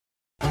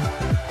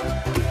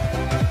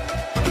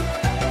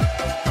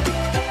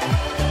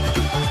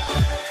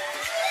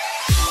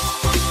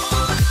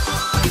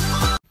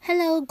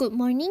good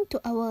morning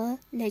to our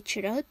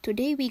lecturer.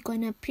 Today we're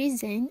gonna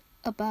present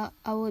about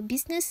our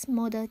business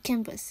model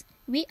canvas.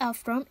 We are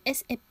from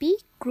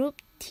SAP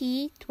Group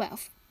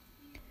T12.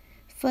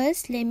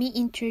 First, let me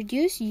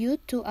introduce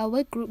you to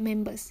our group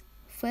members.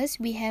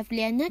 First, we have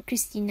Liana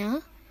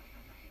Christina,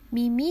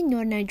 Mimi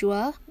Nur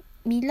Najwa,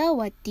 Mila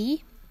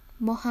Wati,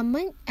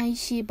 Mohammed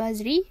Aishi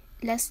Bazri,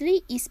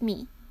 lastly is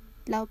me,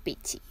 Lau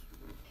Peci.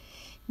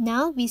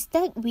 Now we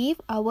start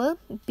with our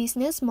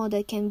business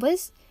model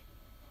canvas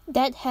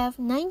that have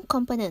 9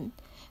 components,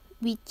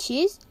 which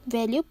is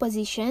value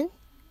position,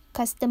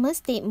 customer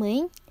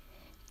statement,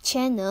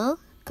 channel,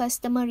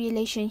 customer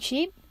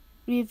relationship,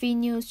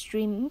 revenue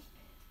stream,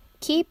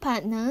 key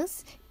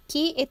partners,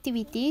 key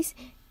activities,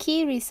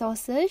 key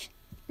resources,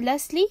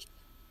 lastly,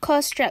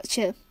 cost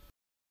structure.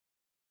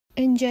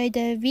 Enjoy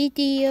the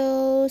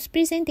video's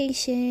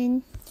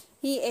presentation.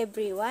 Hey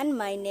everyone,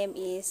 my name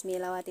is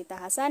Milawati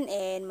Tahasan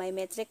and my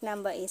metric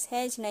number is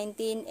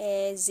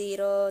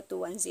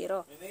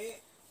H19A0210.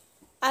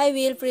 I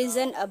will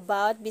present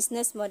about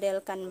business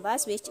model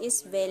canvas, which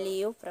is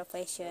value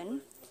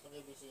profession.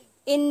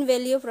 In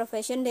value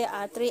profession, there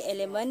are 3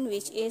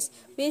 elements,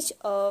 which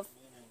of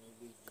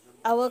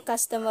our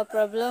customer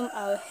problem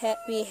are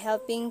we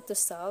helping to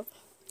solve.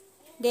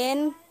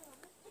 Then,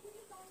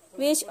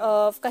 which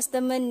of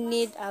customer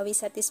need are we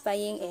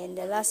satisfying, and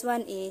the last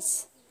one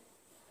is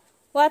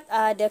what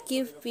are the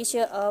key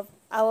features of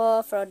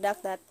our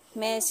product that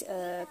match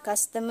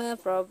customer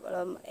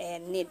problem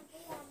and need.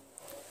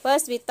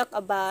 First, we talk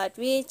about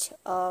which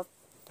of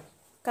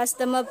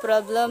customer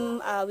problem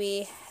are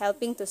we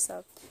helping to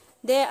solve.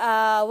 There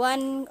are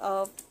one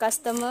of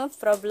customer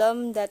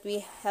problem that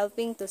we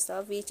helping to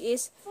solve, which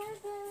is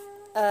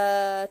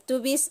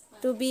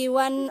to be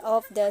one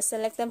of the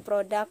selected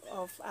product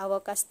of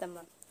our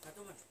customer.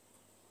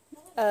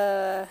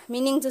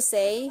 Meaning to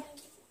say,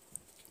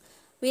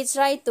 we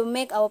try to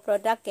make our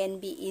product can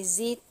be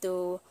easy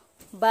to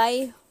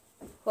buy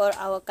for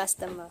our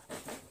customer.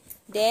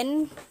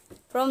 Then,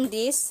 from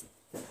this,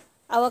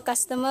 our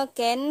customer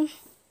can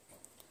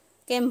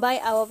buy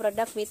our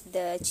product with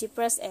the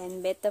cheapest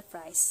and better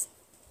price.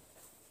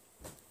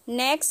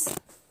 Next,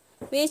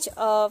 which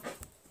of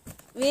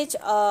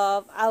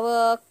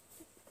our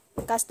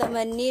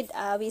customer need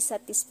are we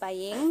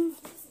satisfying?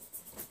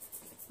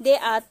 There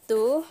are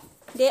two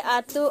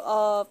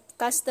of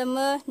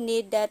customer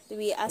need that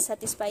we are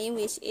satisfying,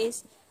 which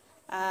is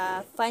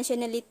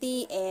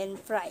functionality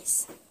and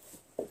price.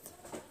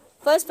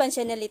 First,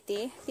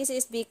 functionality. This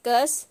is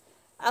because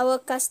our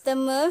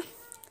customer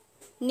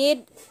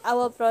need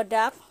our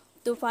product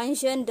to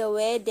function the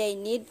way they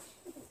need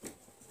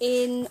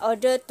in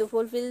order to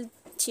fulfill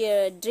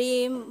their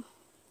dream,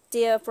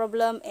 their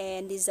problem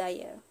and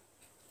desire.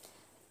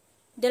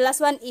 The last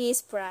one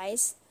is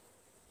price.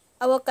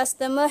 Our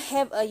customer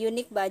have a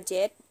unique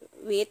budget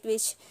with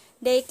which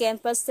they can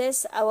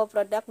purchase our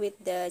product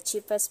with the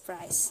cheapest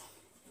price.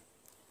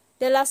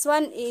 The last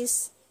one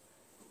is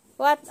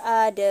what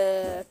are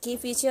the key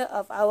features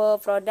of our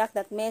product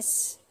that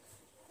match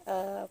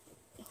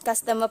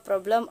customer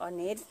problem on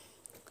it.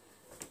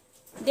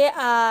 There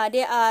are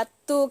 2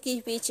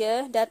 key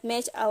features that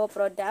match our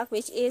product,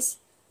 which is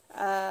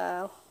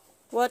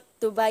what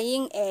to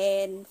buying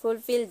and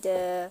fulfill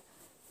the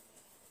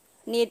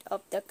need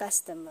of the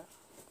customer.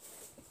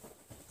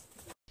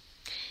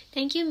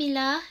 Thank you,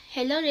 Mila.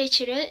 Hello,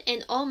 lecturer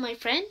and all my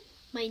friends.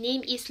 My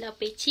name is Lau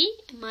Peci.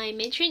 My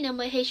metric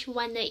number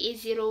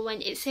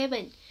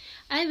H19A0187.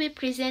 I will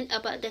present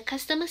about the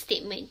customer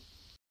statement.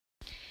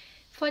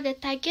 For the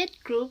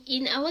target group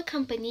in our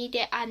company,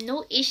 there are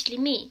no age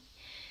limit.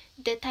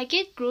 The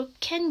target group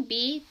can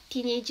be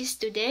teenage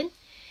students,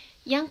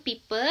 young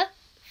people,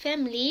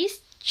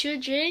 families,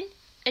 children,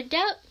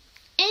 adults,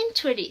 and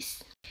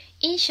tourists.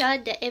 In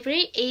short, the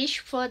average age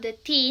for the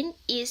teen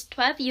is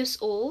 12 years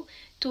old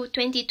to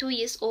 22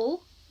 years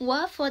old,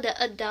 while for the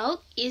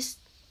adult is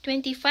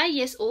 25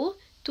 years old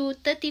to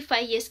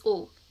 35 years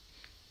old.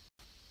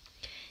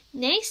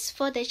 Next,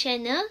 for the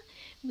channel,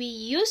 we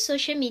use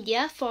social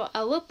media for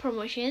our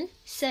promotion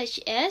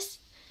such as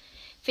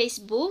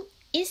Facebook,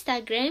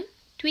 Instagram,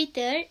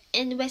 Twitter,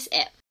 and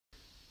WhatsApp.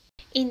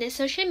 In the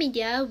social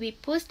media, we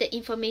post the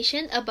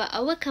information about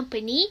our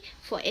company,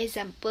 for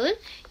example,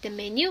 the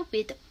menu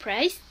with the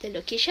price, the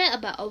location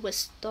about our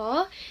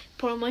store,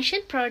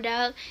 promotion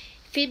product,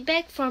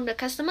 feedback from the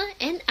customer,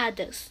 and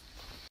others.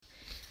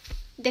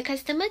 The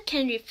customer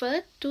can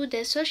refer to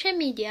the social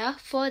media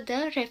for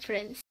the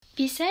reference.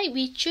 Besides,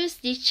 we choose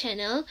this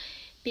channel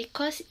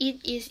because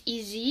it is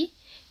easy,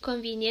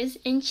 convenient,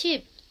 and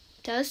cheap.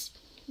 Thus,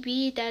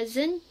 we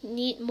doesn't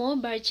need more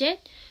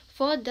budget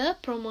for the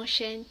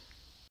promotion.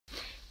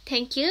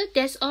 Thank you.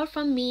 That's all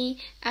from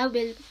me. I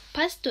will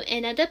pass to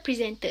another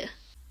presenter.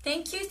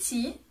 Thank you,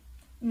 Chi.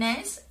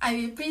 Next, I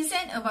will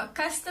present about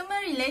customer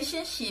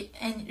relationship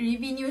and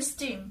revenue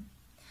stream.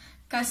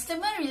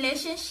 Customer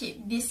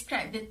relationship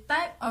describe the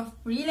type of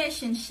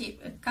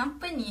relationship a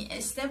company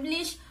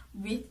establishes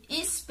with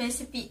its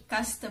specific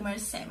customer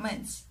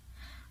segments.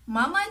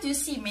 Mama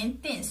Juicy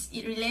maintains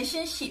its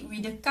relationship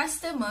with the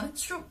customer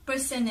through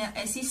personal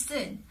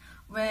assistant,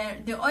 where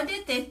the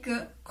order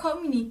taker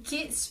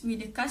communicates with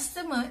the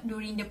customer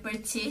during the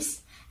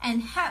purchase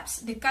and helps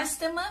the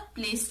customer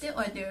place the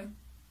order.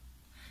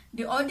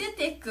 The order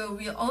taker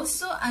will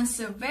also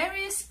answer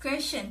various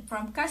questions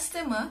from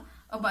customer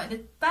about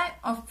the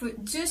type of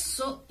fruit juice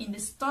sold in the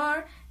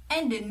store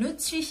and the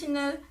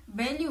nutritional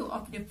value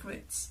of the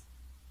fruits.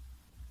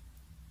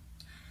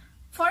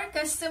 For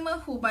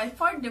customers who buy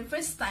for the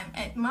first time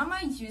at Mama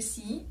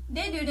Juicy,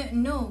 they do not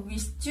know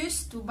which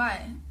juice to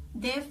buy.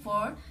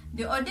 Therefore,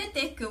 the order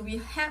taker will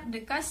help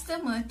the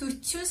customer to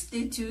choose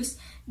the juice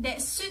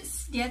that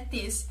suits their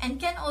taste and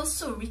can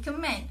also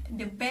recommend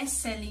the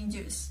best-selling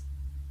juice.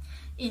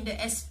 In the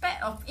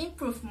aspect of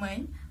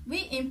improvement,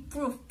 we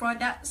improve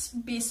products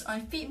based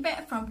on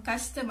feedback from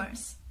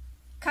customers.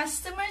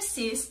 Customers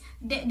says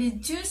that the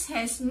juice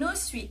has no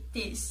sweet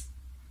taste.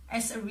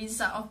 As a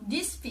result of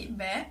this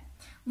feedback,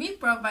 we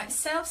provide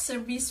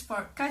self-service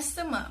for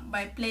customer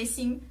by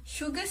placing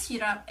sugar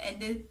syrup at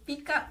the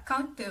pickup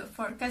counter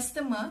for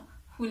customer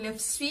who love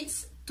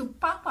sweets to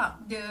pump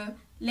up the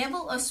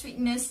level of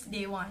sweetness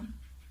they want.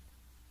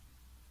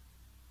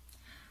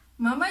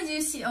 Mama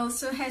Juicy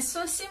also has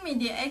social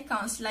media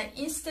accounts like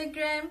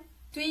Instagram,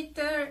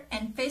 Twitter,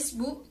 and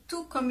Facebook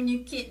to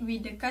communicate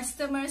with the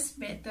customers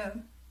better.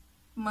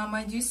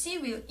 Mama Juicy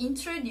will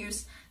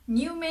introduce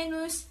new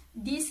menus,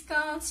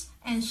 discounts,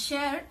 and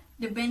share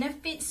the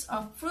benefits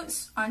of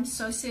fruits on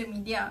social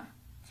media.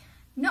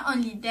 Not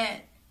only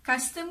that,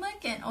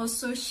 customers can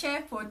also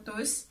share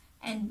photos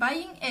and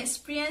buying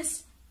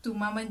experience to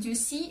Mama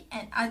Juicy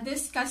and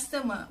others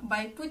customers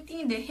by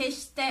putting the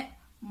hashtag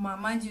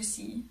Mama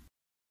Juicy.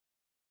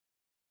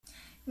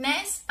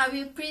 Next, I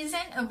will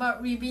present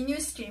about revenue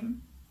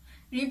stream.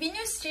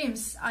 Revenue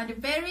streams are the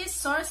various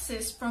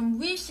sources from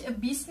which a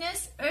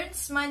business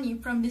earns money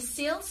from the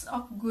sales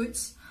of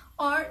goods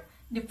or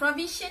the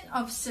provision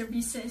of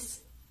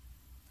services.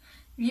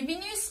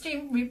 Revenue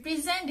stream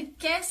represent the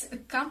cash a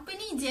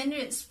company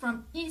generates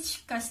from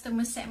each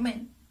customer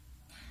segment.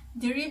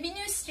 The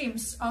revenue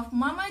streams of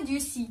Mama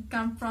Juicy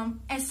come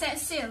from asset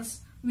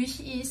sales, which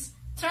is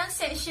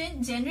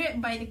transaction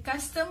generated by the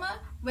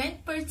customer when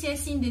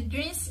purchasing the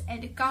drinks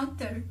at the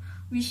counter,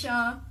 which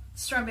are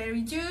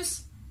strawberry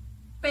juice,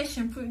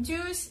 passion fruit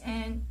juice,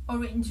 and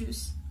orange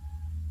juice.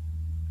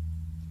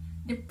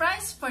 The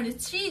price for the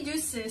three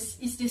juices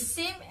is the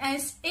same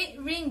as 8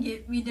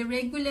 ringgit with the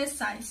regular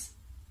size.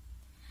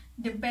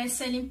 The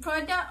best-selling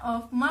product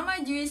of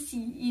Mama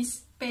Juicy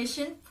is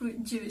passion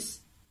fruit juice.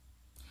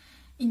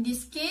 In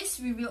this case,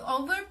 we will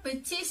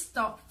over-purchase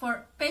stock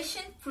for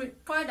passion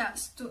fruit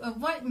products to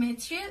avoid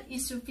material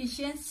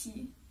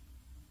insufficiency.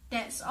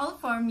 That's all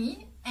for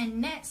me,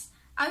 and next,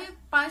 I will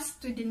pass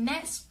to the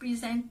next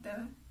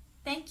presenter.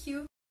 Thank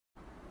you.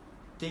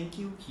 Thank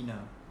you, Kina.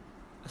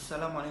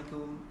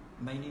 Assalamualaikum.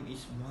 My name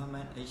is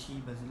Muhammad Aishi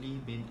Bazli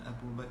bin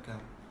Abu Bakar.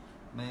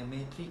 My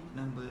matric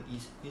number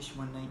is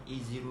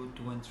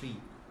H198013.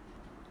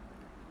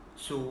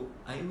 So,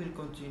 I will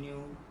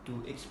continue to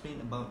explain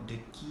about the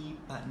key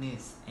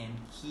partners and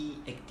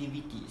key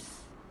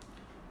activities.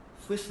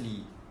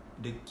 Firstly,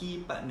 the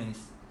key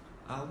partners.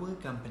 Our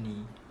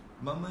company,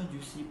 Mama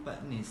Juicy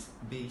partners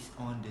based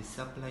on the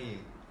supplier.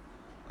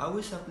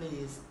 Our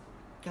suppliers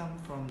come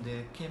from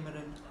the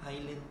Cameron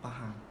Highland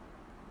Pahang.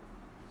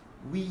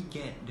 We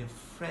get the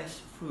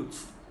fresh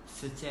fruits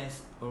such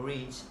as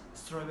orange,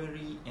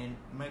 strawberry, and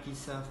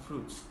markisa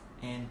fruits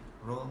and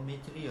raw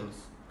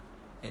materials.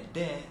 At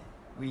there,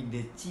 with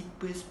the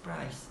cheapest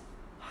price,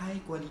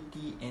 high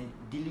quality and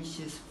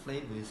delicious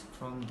flavors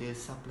from the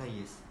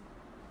suppliers.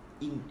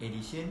 In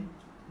addition,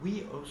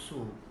 we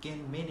also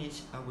can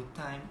manage our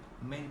time,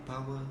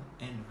 manpower,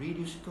 and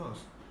reduce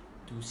costs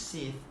to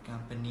save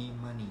company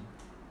money.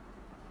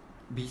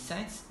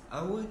 Besides,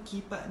 our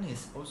key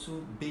partners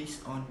also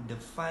based on the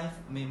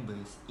 5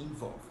 members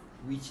involved,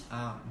 which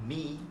are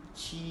me,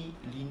 Chi,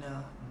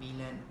 Lina,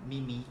 Milan,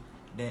 Mimi,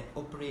 that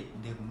operate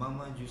the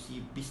Mama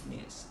Juicy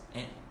business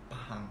at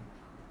Pahang.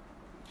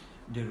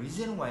 The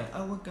reason why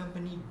our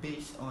company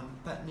based on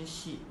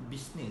partnership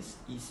business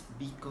is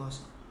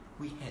because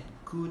we had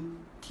good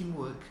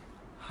teamwork,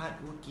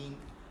 hardworking,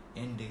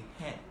 and they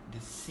had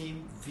the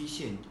same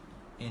vision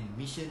and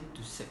mission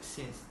to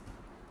success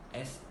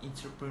as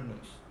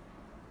entrepreneurs.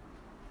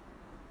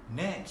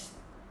 Next,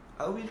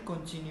 I will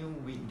continue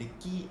with the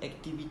key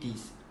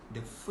activities. The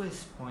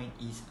first point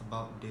is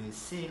about the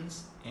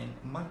sales and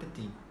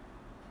marketing.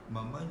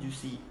 Mama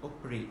Juicy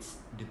operates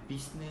the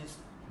business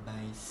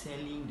by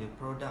selling the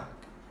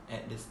product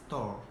at the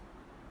store.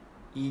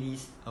 It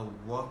is a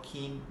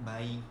walk-in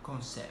buying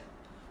concept.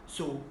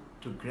 So,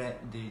 to grab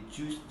the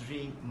juice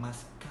drink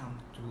must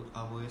come to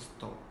our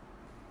store.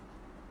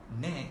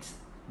 Next,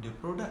 the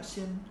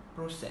production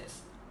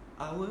process.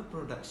 Our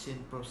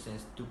production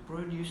process to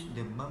produce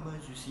the Mama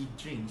Juicy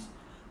drinks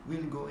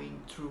will going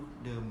through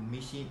the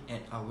machine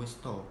at our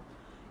store.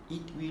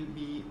 It will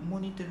be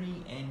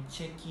monitoring and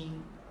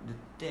checking the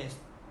test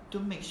to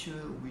make sure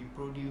we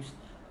produce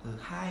a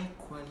high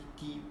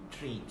quality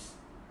drinks.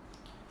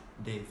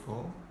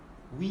 Therefore,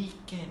 we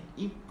can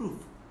improve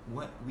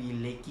what we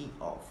lacking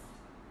of.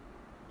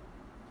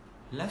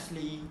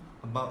 Lastly,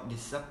 about the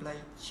supply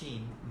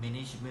chain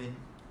management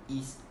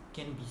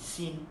can be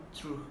seen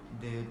through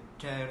the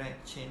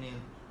direct channel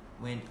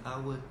when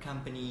our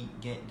company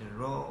get the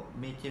raw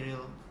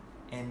material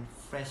and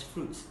fresh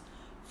fruits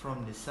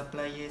from the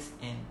suppliers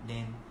and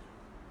then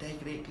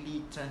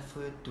directly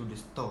transfer to the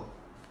store,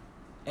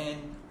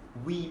 and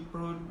we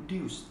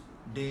produce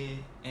there,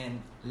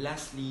 and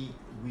lastly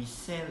we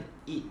sell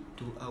it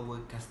to our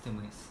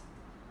customers.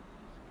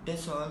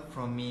 That's all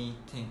from me.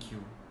 Thank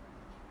you.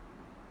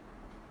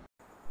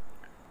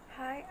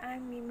 Hi,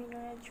 I'm Mimi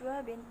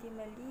Najwa binti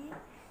Mali,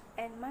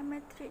 and my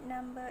matric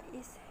number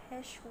is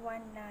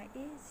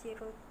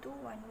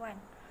H19A0211.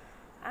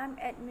 I'm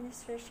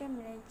Administration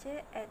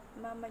Manager at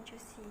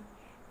MALAYSIA,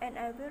 and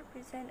I will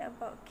present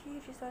about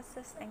key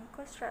resources and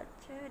cost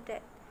structure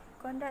that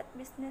conduct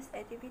business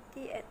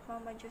activity at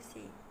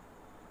MALAYSIA.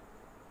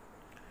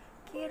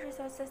 Key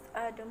resources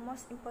are the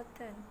most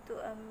important to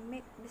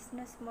make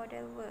business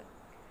model work.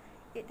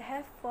 It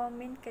have four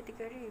main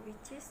categories,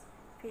 which is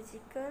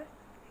physical,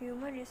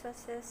 human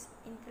resources,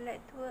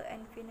 intellectual,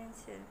 and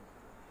financial.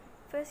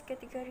 First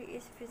category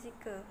is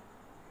physical,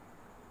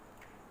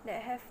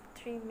 that have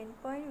three main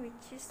points,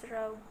 which is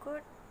raw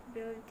good,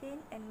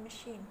 building, and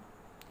machine.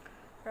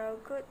 Raw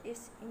good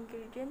is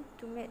ingredient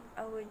to make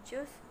our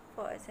juice,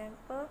 for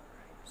example,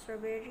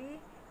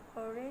 strawberry,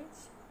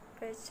 orange,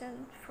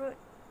 passion fruit,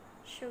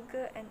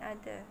 sugar, and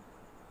other.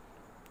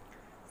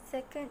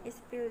 Second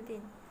is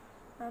building.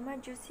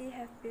 MALAYSIA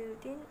have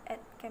building at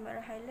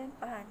Camera Highland,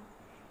 Pahang.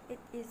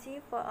 It's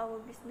easy for our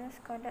business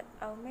conduct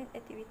our main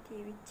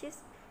activity, which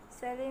is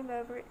selling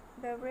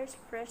beverage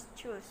fresh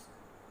juice.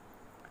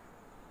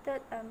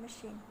 Third are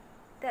machine.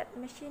 That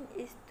machine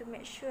is to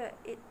make sure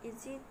it's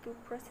easy to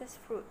process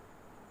fruit.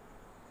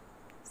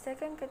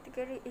 Second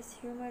category is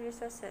human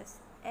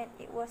resources, and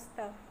it was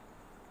staff.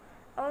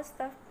 All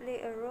staff play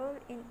a role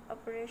in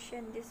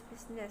operation this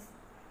business,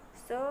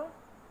 so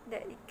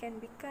that it can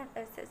become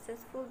a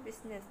successful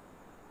business.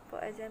 For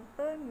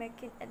example,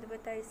 making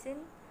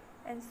advertising,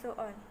 and so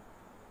on.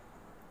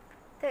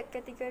 Third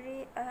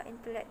category are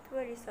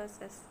intellectual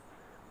resources.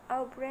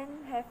 Our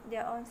brand have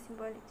their own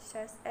symbolic,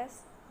 such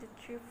as the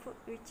three fruit,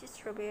 which is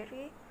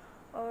strawberry,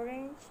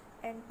 orange,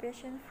 and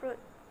passion fruit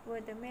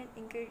were the main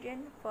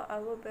ingredient for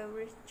our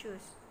beverage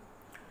juice.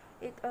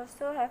 It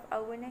also have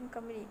our name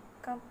company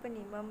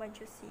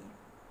MALAYSIA.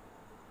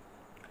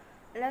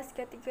 Last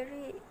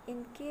category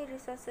in key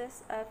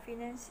resources are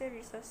financial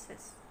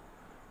resources.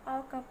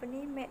 Our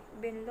company made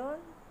bank loan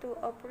to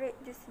operate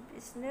this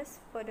business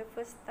for the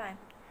first time.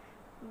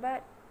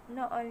 But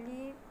not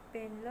only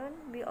bank loan,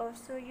 we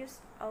also use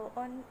our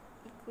own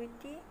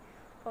equity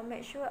to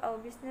make sure our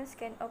business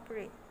can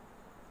operate.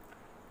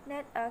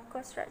 Next are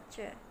cost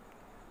structure.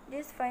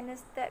 This final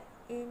step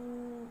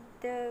in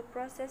the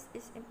process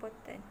is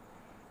important.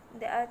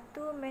 There are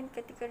two main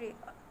categories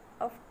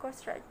of cost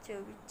structure,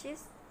 which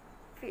is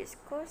fixed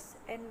cost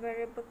and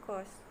variable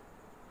cost.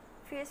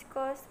 Fixed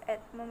costs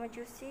at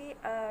MALAYSIA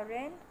are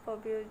rent for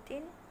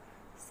building,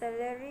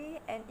 salary,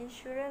 and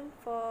insurance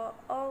for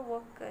all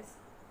workers.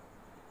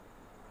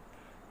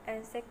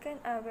 And second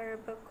are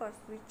variable costs,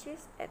 which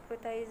is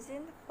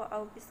advertising for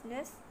our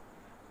business,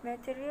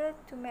 material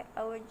to make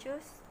our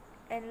juice,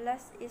 and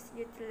last is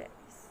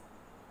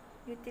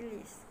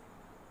utilities.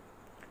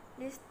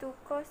 These two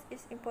costs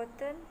is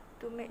important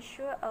to make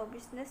sure our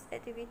business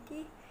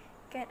activity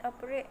can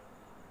operate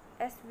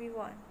as we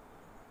want.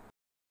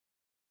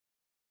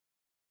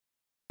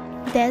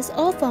 That's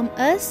all from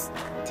us.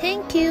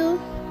 Thank you.